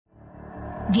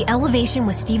The Elevation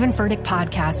with Stephen Furtick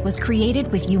podcast was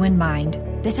created with you in mind.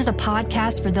 This is a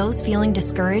podcast for those feeling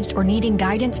discouraged or needing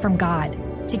guidance from God.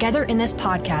 Together in this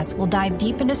podcast, we'll dive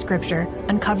deep into Scripture,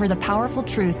 uncover the powerful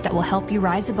truths that will help you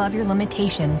rise above your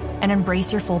limitations and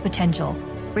embrace your full potential.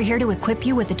 We're here to equip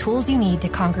you with the tools you need to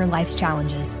conquer life's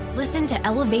challenges. Listen to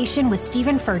Elevation with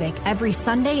Stephen Furtick every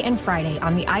Sunday and Friday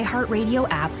on the iHeartRadio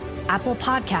app, Apple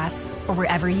Podcasts, or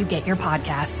wherever you get your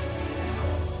podcasts.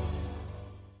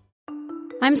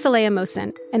 I'm Saleha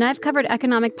Mohsin, and I've covered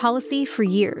economic policy for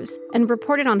years and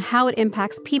reported on how it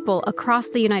impacts people across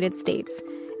the United States.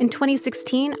 In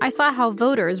 2016, I saw how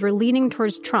voters were leaning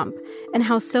towards Trump and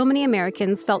how so many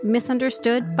Americans felt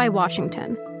misunderstood by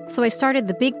Washington. So I started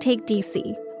The Big Take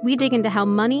DC. We dig into how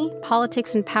money,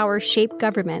 politics, and power shape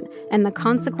government and the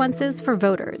consequences for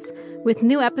voters. With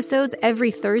new episodes every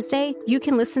Thursday, you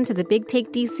can listen to The Big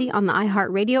Take DC on the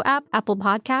iHeartRadio app, Apple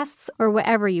Podcasts, or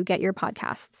wherever you get your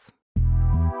podcasts.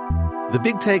 The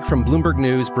Big Take from Bloomberg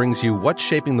News brings you what's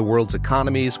shaping the world's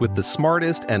economies with the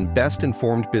smartest and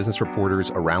best-informed business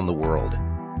reporters around the world.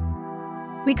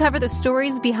 We cover the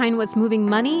stories behind what's moving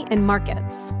money and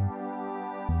markets,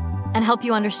 and help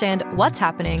you understand what's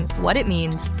happening, what it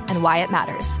means, and why it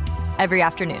matters every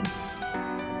afternoon.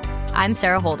 I'm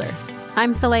Sarah Holder.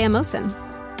 I'm Saleha Mohsin.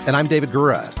 And I'm David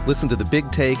Gura. Listen to The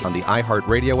Big Take on the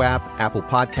iHeartRadio app, Apple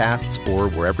Podcasts, or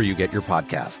wherever you get your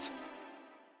podcasts.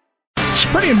 It's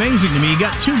pretty amazing to me. You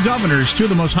got two governors, two of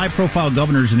the most high-profile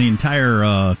governors in the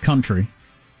entire country,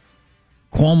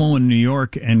 Cuomo in New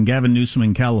York and Gavin Newsom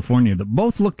in California, that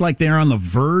both looked like they're on the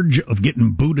verge of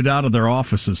getting booted out of their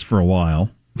offices for a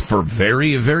while. For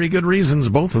very, very good reasons,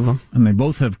 both of them. And they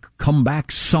both have come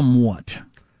back somewhat.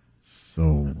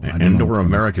 So, and/or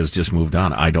America's just moved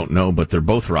on. I don't know, but they're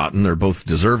both rotten. They're both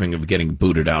deserving of getting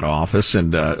booted out of office.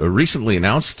 And recently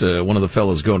announced, one of the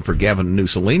fellows going for Gavin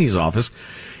Mussolini's office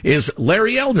is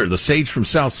Larry Elder, the sage from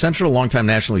South Central, longtime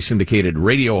nationally syndicated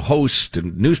radio host,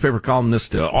 and newspaper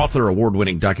columnist, author,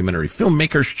 award-winning documentary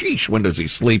filmmaker. Sheesh, when does he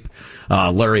sleep?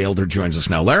 Larry Elder joins us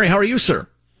now. Larry, how are you, sir?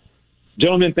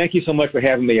 Gentlemen, thank you so much for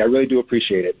having me. I really do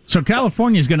appreciate it. So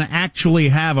California is going to actually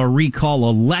have a recall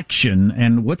election,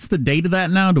 and what's the date of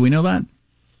that now? Do we know that?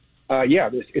 Yeah,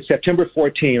 it's September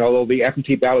 14, although the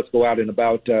absentee ballots go out in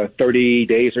about 30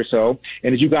 days or so.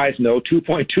 And as you guys know,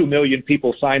 2.2 million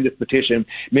people signed this petition.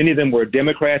 Many of them were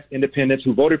Democrats, independents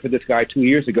who voted for this guy 2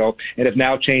 years ago and have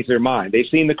now changed their mind. They've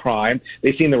seen the crime.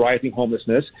 They've seen the rising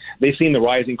homelessness. They've seen the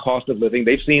rising cost of living.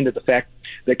 They've seen that the fact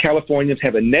that Californians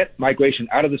have a net migration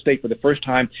out of the state for the first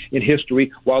time in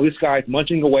history, while this guy's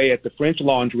munching away at the French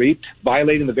Laundry,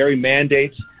 violating the very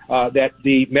mandates that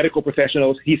the medical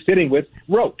professionals he's sitting with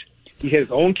wrote. He has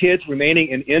his own kids remaining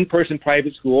in in-person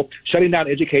private school, shutting down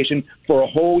education for a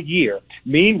whole year.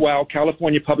 Meanwhile,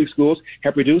 California public schools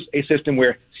have produced a system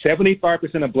where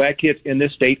 75% of black kids in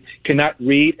this state cannot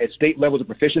read at state levels of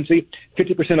proficiency.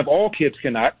 50% of all kids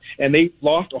cannot, and they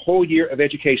lost a whole year of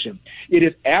education. It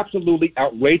is absolutely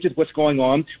outrageous what's going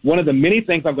on. One of the many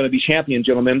things I'm going to be championing,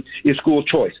 gentlemen, is school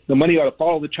choice. The money ought to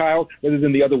follow the child rather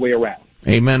than the other way around.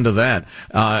 Amen to that.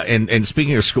 And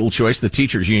speaking of school choice, the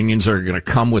teachers' unions are going to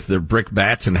come with their brick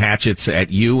bats and hatchets at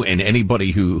you and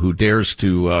anybody who dares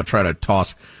to try to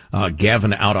toss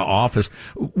Gavin out of office.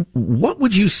 What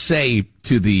would you say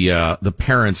to the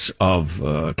parents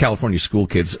of California school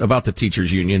kids about the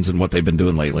teachers' unions and what they've been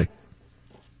doing lately?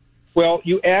 Well,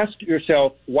 you ask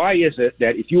yourself, why is it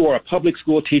that if you are a public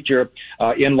school teacher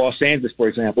in Los Angeles, for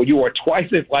example, you are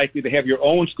twice as likely to have your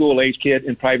own school-age kid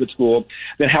in private school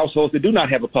than households that do not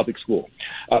have a public school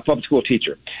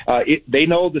teacher? They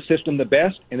know the system the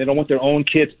best, and they don't want their own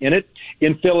kids in it.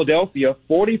 In Philadelphia,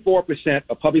 44%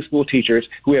 of public school teachers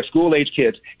who have school-age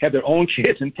kids have their own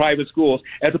kids in private schools,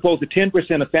 as opposed to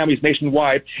 10% of families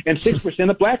nationwide and 6%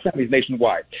 of black families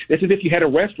nationwide. It's as if you had a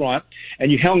restaurant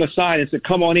and you hung a sign and said,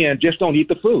 "Come on in, just don't eat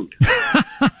the food."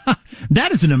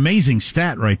 That is an amazing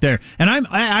stat right there. And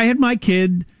I had my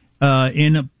kid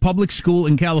in a public school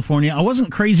in California. I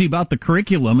wasn't crazy about the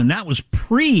curriculum, and that was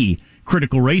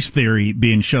pre-critical race theory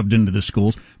being shoved into the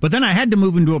schools. But then I had to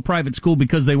move into a private school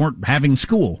because they weren't having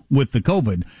school with the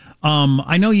COVID.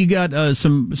 I know you got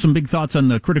some big thoughts on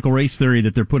the critical race theory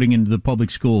that they're putting into the public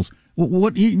schools.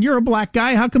 You're a black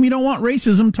guy. How come you don't want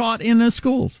racism taught in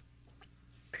schools?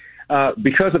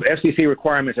 Because of FCC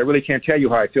requirements, I really can't tell you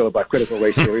how I feel about critical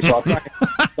race theory. So I'll try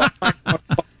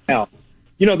now.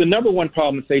 You know, the number one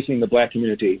problem facing the black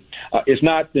community is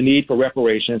not the need for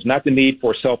reparations, not the need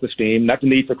for self-esteem, not the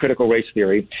need for critical race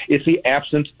theory. It's the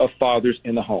absence of fathers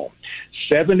in the home.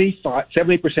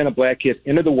 70% of black kids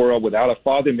enter the world without a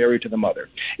father married to the mother.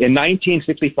 In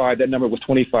 1965, that number was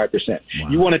 25%. Wow.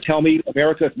 You want to tell me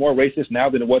America is more racist now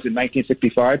than it was in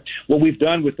 1965? What we've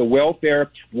done with the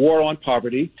welfare war on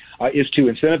poverty is to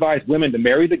incentivize women to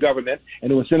marry the government and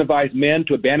to incentivize men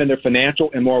to abandon their financial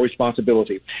and moral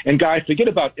responsibility. And guys, forget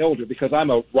about Elder because I'm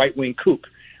a right-wing kook.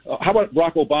 How about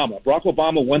Barack Obama? Barack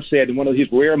Obama once said in one of his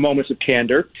rare moments of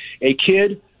candor, a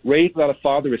kid raised without a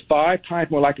father is 5 times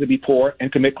more likely to be poor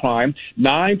and commit crime,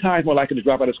 9 times more likely to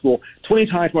drop out of school, 20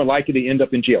 times more likely to end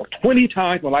up in jail, 20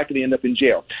 times more likely to end up in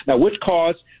jail. Now, which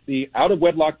caused the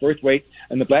out-of-wedlock birth rate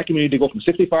in the black community to go from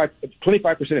 25%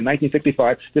 in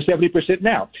 1965 to 70%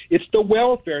 now? It's the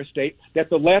welfare state that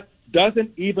the left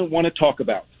doesn't even want to talk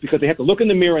about because they have to look in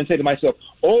the mirror and say to myself,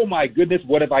 oh, my goodness,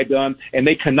 what have I done? And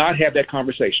they cannot have that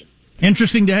conversation.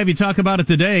 Interesting to have you talk about it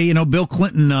today. You know, Bill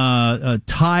Clinton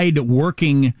tied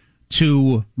working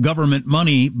to government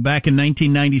money back in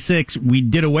 1996. We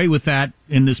did away with that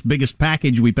in this biggest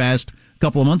package we passed a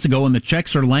couple of months ago, and the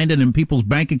checks are landing in people's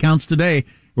bank accounts today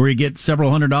where you get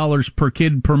several $100s per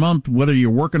kid per month, whether you're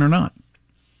working or not.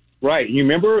 Right. You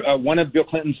remember one of Bill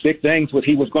Clinton's big things was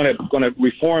he was going to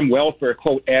reform welfare,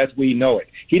 quote, as we know it.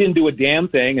 He didn't do a damn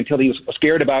thing until he was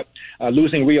scared about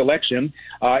losing re-election.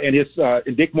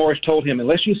 And Dick Morris told him,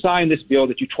 unless you sign this bill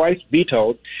that you twice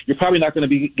vetoed, you're probably not going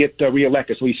to get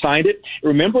reelected. So he signed it.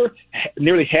 Remember,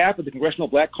 nearly half of the Congressional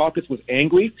Black Caucus was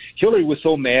angry. Hillary was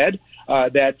so mad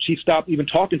that she stopped even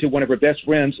talking to one of her best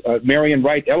friends, Marion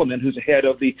Wright Elliman, who's the head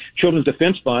of the Children's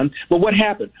Defense Fund. But what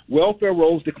happened? Welfare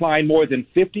rolls declined more than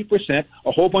 50%.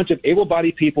 A whole bunch of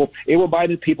able-bodied people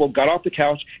got off the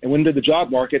couch and went into the job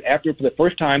market after, for the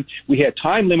first time, we had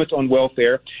time limits on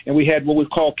welfare, and we had what we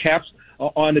call caps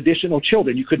on additional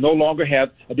children. You could no longer have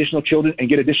additional children and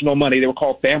get additional money. They were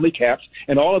called family caps.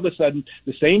 And all of a sudden,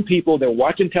 the same people that were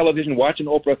watching television, watching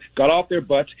Oprah, got off their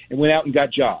butts and went out and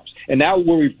got jobs. And now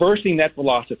we're reversing that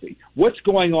philosophy. What's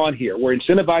going on here? We're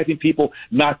incentivizing people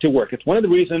not to work. It's one of the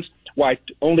reasons why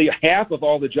only half of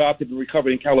all the jobs have been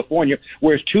recovered in California,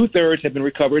 whereas 2/3 have been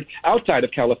recovered outside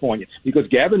of California, because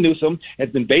Gavin Newsom has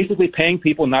been basically paying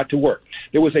people not to work.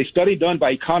 There was a study done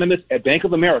by economists at Bank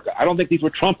of America. I don't think these were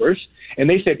Trumpers, and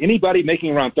they said anybody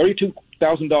making around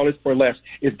 $32,000 or less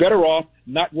is better off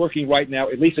not working right now,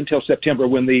 at least until September,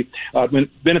 when when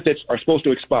benefits are supposed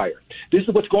to expire. This is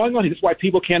what's going on. This is why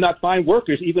people cannot find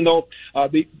workers, even though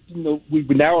we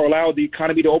now are allowed the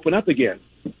economy to open up again.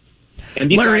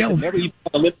 And Larry never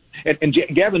even and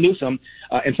Gavin Newsom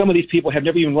and some of these people have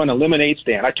never even run a lemonade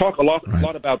stand. I talk a lot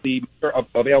about the mayor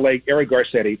of L.A., Eric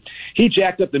Garcetti. He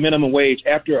jacked up the minimum wage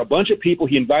after a bunch of people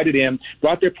he invited in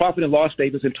brought their profit and loss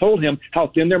statements and told him how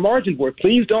thin their margins were.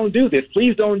 Please don't do this.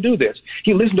 Please don't do this.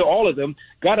 He listened to all of them,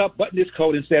 got up, buttoned his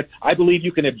coat, and said, I believe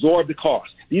you can absorb the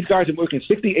cost. These guys are working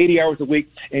 60, 80 hours a week,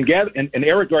 and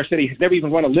Eric Garcetti has never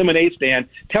even run a lemonade stand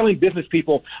telling business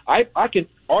people, I can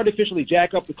artificially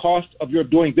jack up the cost of your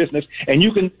doing business, and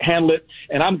you can handle it,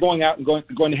 and I'm going out and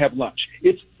going to have lunch.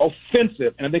 It's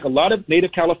offensive, and I think a lot of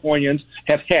Native Californians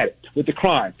have had it with the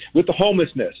crime, with the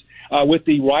homelessness, with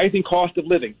the rising cost of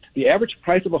living. The average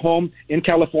price of a home in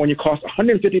California costs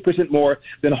 150% more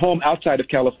than a home outside of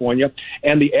California,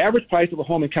 and the average price of a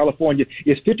home in California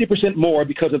is 50% more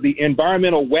because of the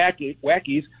environmental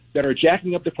wackies that are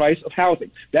jacking up the price of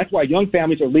housing. That's why young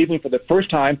families are leaving for the first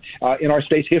time in our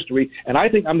state's history, and I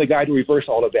think I'm the guy to reverse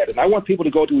all of that. And I want people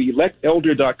to go to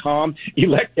electelder.com,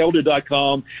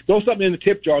 throw something in the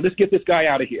tip jar. Let's get this guy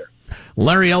out of here.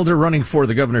 Larry Elder running for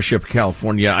the governorship of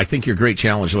California. I think your great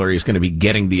challenge, Larry, is going to be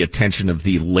getting the attention of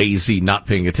the lazy, not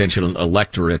paying attention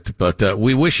electorate. But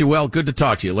we wish you well. Good to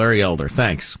talk to you, Larry Elder.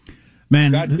 Thanks.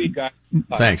 Man, Godspeed, guys.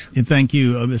 Thanks. Thank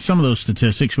you. Some of those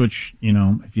statistics, which,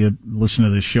 if you listen to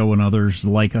this show and others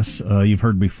like us, you've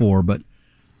heard before, but,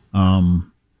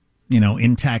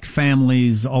 intact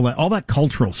families, all that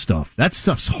cultural stuff, that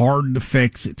stuff's hard to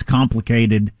fix. It's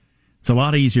complicated. It's a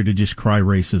lot easier to just cry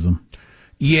racism.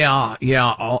 Yeah.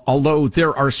 Although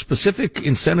there are specific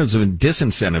incentives and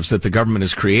disincentives that the government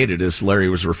has created, as Larry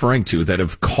was referring to, that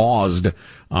have caused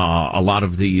a lot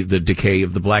of the decay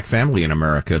of the black family in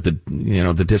America,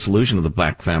 the dissolution of the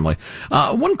black family.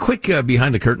 One quick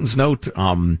behind the curtains note: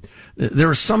 there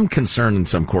is some concern in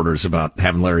some quarters about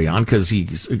having Larry on because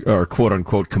he's a quote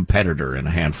unquote competitor in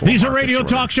a handful. He's a radio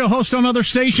talk show host on other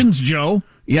stations, Joe.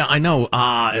 Yeah, I know.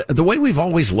 The way we've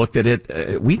always looked at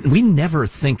it, we never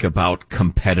think about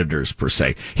competitors per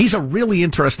se. He's a really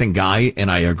interesting guy,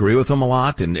 and I agree with him a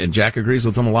lot, and Jack agrees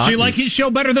with him a lot. So you like his show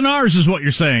better than ours, is what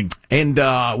you're saying. And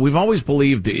We've always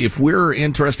believed if we're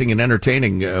interesting and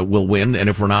entertaining, we'll win, and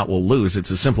if we're not, we'll lose.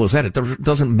 It's as simple as that. It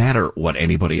doesn't matter what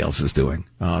anybody else is doing.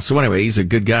 So anyway, he's a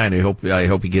good guy, and I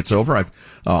hope he gets over. I've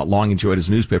long enjoyed his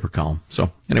newspaper column.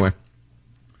 So anyway.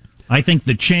 I think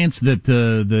the chance that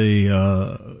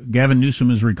Gavin Newsom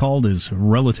is recalled is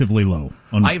relatively low.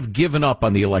 I've given up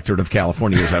on the electorate of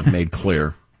California, as I've made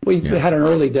clear. We had an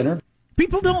early dinner.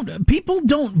 People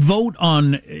don't vote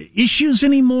on issues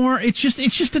anymore. It's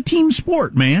just a team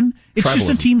sport, man. It's Tribalism. just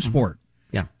a team sport.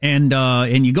 Yeah.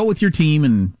 And you go with your team.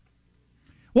 And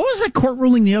what was that court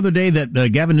ruling the other day that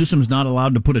Gavin Newsom's not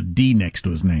allowed to put a D next to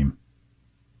his name?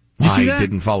 Did you see that?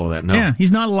 Didn't follow that. No. Yeah,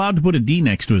 he's not allowed to put a D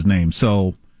next to his name.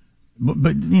 So,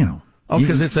 but you know. Oh,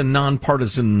 because it's a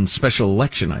nonpartisan special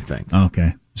election, I think.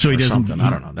 Okay. So he doesn't. Something. I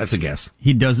don't know. That's a guess.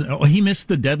 He doesn't. Oh, he missed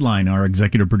the deadline. Our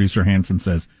executive producer Hanson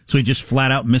says. So he just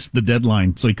flat out missed the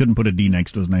deadline. So he couldn't put a D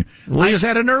next to his name. Well, he just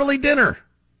had an early dinner.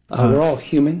 We're all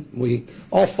human. We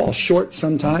all fall short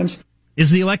sometimes.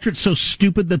 Is the electorate so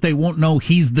stupid that they won't know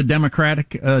he's the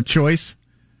Democratic choice?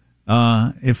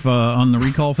 If on the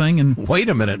recall thing? And wait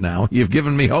a minute now, you've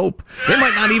given me hope. They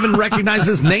might not even recognize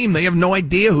his name. They have no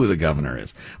idea who the governor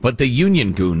is. But the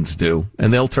union goons do,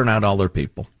 and they'll turn out all their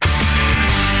people.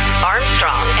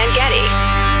 Armstrong and Getty.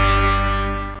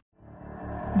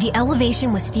 The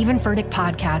Elevation with Stephen Furtick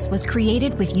podcast was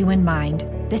created with you in mind.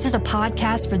 This is a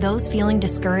podcast for those feeling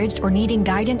discouraged or needing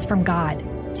guidance from God.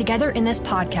 Together in this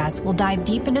podcast, we'll dive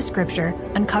deep into Scripture,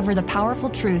 uncover the powerful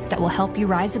truths that will help you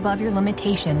rise above your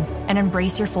limitations and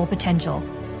embrace your full potential.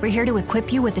 We're here to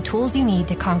equip you with the tools you need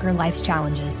to conquer life's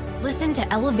challenges. Listen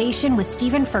to Elevation with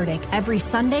Stephen Furtick every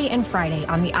Sunday and Friday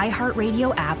on the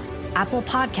iHeartRadio app, Apple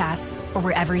Podcasts, or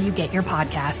wherever you get your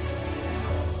podcasts.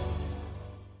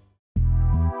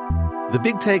 The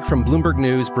Big Take from Bloomberg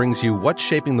News brings you what's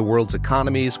shaping the world's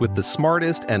economies with the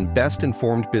smartest and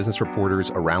best-informed business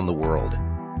reporters around the world.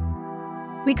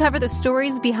 We cover the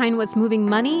stories behind what's moving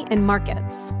money and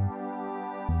markets.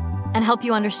 And help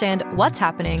you understand what's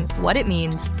happening, what it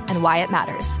means, and why it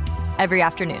matters. Every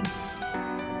afternoon.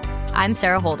 I'm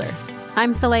Sarah Holder.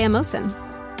 I'm Saleha Mohsin.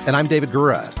 And I'm David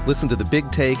Gura. Listen to The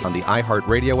Big Take on the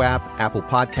iHeartRadio app, Apple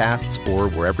Podcasts, or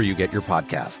wherever you get your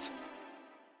podcasts.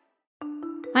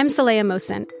 I'm Saleha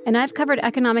Mohsin, and I've covered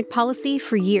economic policy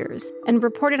for years and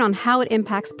reported on how it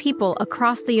impacts people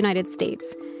across the United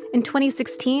States. In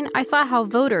 2016, I saw how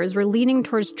voters were leaning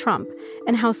towards Trump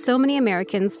and how so many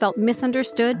Americans felt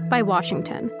misunderstood by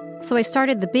Washington. So I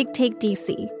started The Big Take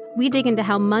DC. We dig into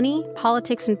how money,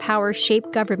 politics, and power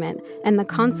shape government and the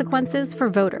consequences for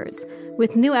voters.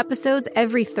 With new episodes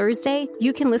every Thursday,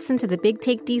 you can listen to The Big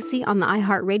Take DC on the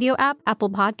iHeartRadio app, Apple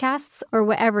Podcasts, or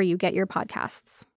wherever you get your podcasts.